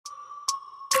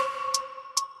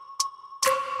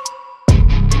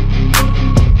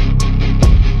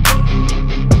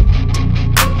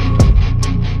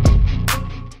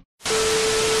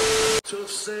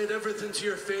to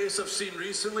your face I've seen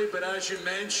recently, but as you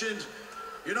mentioned,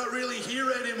 you're not really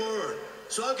here anymore.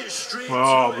 So I'll get straight to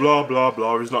it. Blah, blah,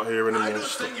 blah. He's not here anymore. I don't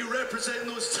think you represent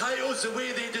those titles the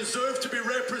way they deserve to be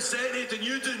represented, and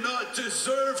you do not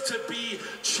deserve to be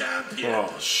champion.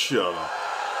 Oh, shut up.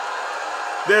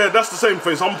 Yeah, that's the same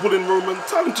face. I'm pulling Roman.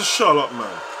 Tell him to shut up,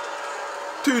 man.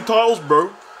 2 titles, bro.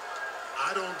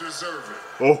 I don't deserve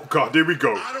it. Oh, God, here we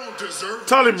go. I don't deserve it.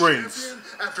 Tell him, Reigns.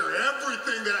 After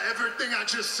everything I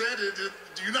just said,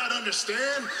 do you not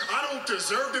understand? I don't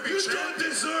deserve to be champion. You don't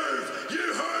deserve.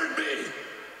 You heard me.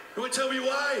 You want to tell me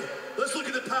why? Let's look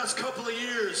at the past couple of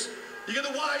years. You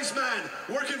got the wise man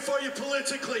working for you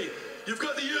politically. You've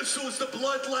got the Usos, the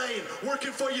bloodline,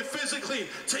 working for you physically,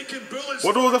 taking bullets.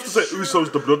 What do I have to say?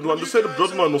 Usos, the bloodline. Just say the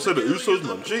bloodline, or say the Usos,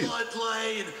 man. Jeez.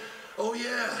 Bloodline. Oh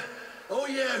yeah. Oh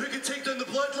yeah, who can take down the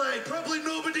bloodline? Probably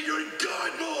nobody. You're in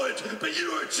God mode, but you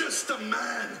are just a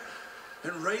man.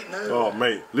 And right now, oh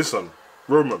mate, listen,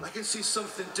 Roman. I can see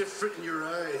something different in your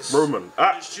eyes. Roman,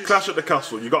 at Clash at the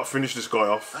Castle, you got to finish this guy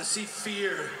off. I see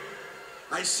fear.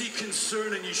 I see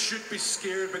concern, and you should be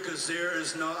scared because there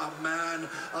is not a man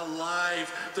alive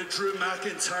that Drew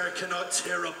McIntyre cannot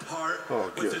tear apart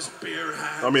with his bare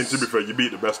hands. I mean, to be fair, you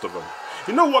beat the best of them.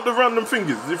 You know what the random thing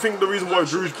is? You think the reason why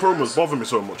Drew's promos bother me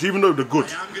so much, even though they're good.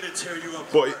 I'm gonna tear you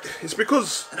apart. But it's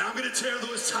because... And I'm gonna tear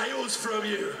those titles from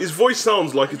you. His voice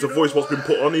sounds like it's a voice what's been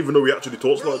put on, even though he actually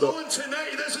talks like that.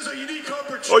 Tonight. This is a unique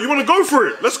opportunity. Oh, you want to go for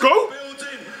it? Let's go.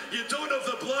 You don't have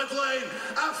the bloodline.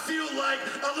 I feel like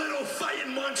a little fight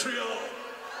in Montreal.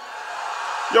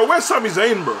 Yo, where's Sami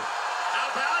Zayn, bro?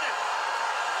 How about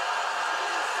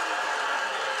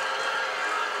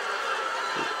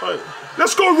it? Right.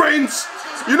 Let's go, Reigns.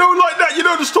 You know, like that. You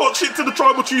know, just talk shit to the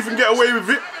tribal chief and get away with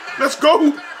it. Let's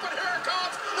go.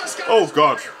 Oh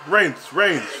God, Reigns.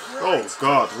 Oh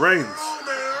God, Reigns.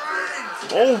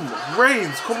 Oh,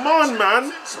 Reigns. Come on,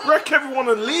 man. Wreck everyone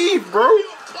and leave, bro.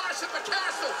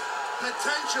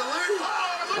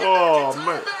 Oh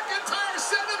man.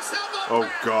 Oh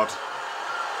God.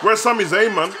 Where's Sami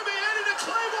Zayn, man?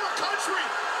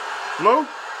 No?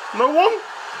 No one?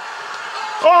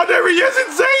 Oh, there he is.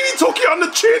 It's Zayn. He took it on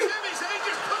the chin.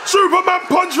 Superman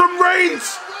punch from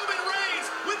Reigns.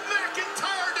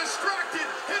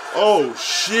 Oh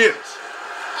shit.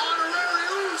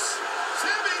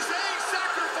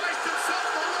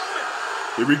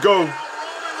 Here we go.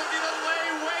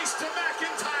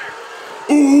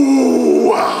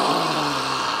 Ooh! Ah.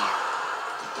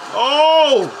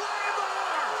 Oh!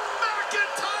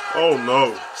 Oh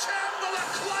no!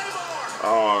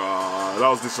 Ah, that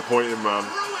was disappointing, man.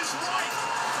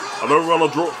 I don't want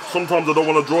to draw. Sometimes I don't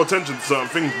want to draw attention to certain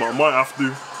things, but I might have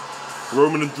to.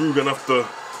 Roman and Drew gonna have to.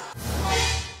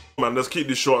 Man, let's keep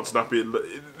this short and snappy.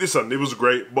 Listen, it was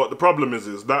great, but the problem is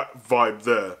that vibe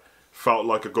there felt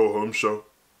like a go-home show,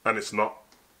 and it's not.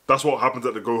 That's what happens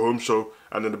at the go-home show,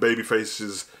 and then the babyface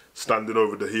is standing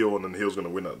over the heel, and then the heel's going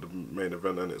to win at the main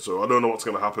event, innit? So I don't know what's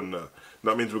going to happen there.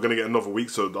 That means we're going to get another week,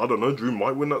 so I don't know, Drew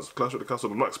might win that Clash at the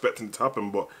Castle. I'm not expecting it to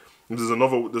happen, but there's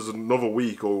another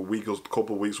week or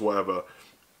couple of weeks, whatever,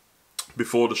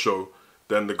 before the show.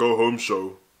 Then the go-home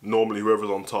show, normally whoever's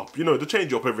on top. You know, they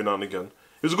change up every now and again.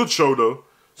 It was a good show, though.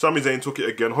 Sami Zayn took it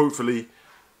again. Hopefully,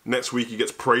 next week he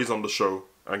gets praise on the show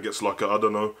and gets like a, I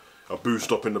don't know, a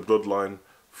boost up in the bloodline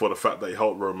for the fact that he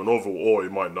helped Roman over, or he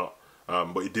might not.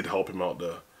 But he did help him out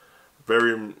there.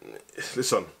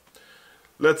 Listen,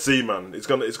 let's see, man. It's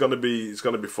gonna be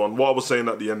fun. What I was saying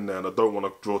at the end there, and I don't want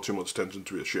to draw too much attention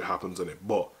to it. Shit happens in it,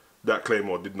 but that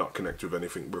Claymore did not connect with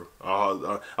anything, bro.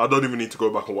 I don't even need to go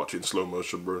back and watch it in slow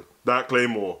motion, bro. That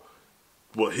Claymore,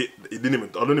 I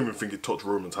don't even think it touched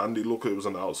Roman's hand. It looked, it was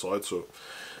on the outside, so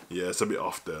yeah, it's a bit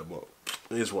off there, but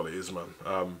it is what it is, man.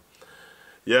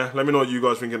 Yeah, let me know what you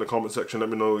guys think in the comment section. Let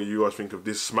me know what you guys think of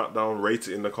this SmackDown. Rate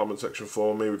it in the comment section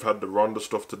for me. We've had the Ronda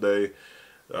stuff today.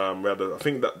 We had I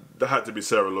think that had to be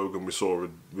Sarah Logan we saw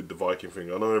with the Viking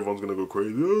thing. I know everyone's going to go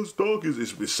crazy. Oh, it's dark.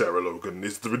 It's Sarah Logan.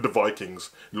 It's with the Vikings.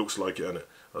 It looks like it,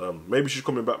 innit? Maybe she's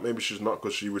coming back. Maybe she's not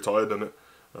because she retired, innit?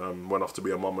 Went off to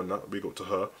be a mum and that. Big up to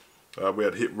her. We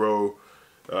had Hit Row,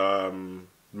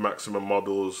 Maximum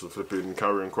Models, the flipping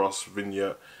Karrion Kross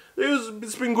vignette.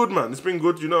 It's been good, man. It's been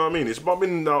good, you know what I mean? It's not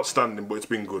been outstanding, but it's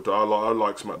been good. I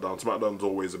like SmackDown. SmackDown's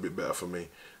always a bit better for me.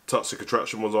 Toxic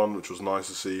Attraction was on, which was nice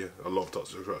to see. I love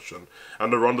Toxic Attraction.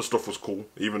 And the Ronda stuff was cool,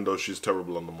 even though she's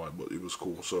terrible on the mic, but it was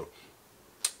cool. So,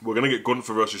 we're going to get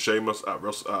Gunther versus Sheamus at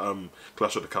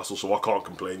Clash at the Castle, so I can't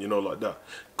complain, you know, like that.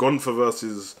 Gunther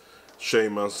versus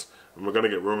Sheamus, and we're going to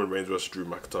get Roman Reigns versus Drew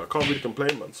McIntyre. Can't really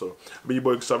complain, man. So, be your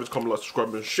boy Savage, comment, like,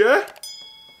 subscribe, and share.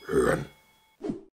 Run.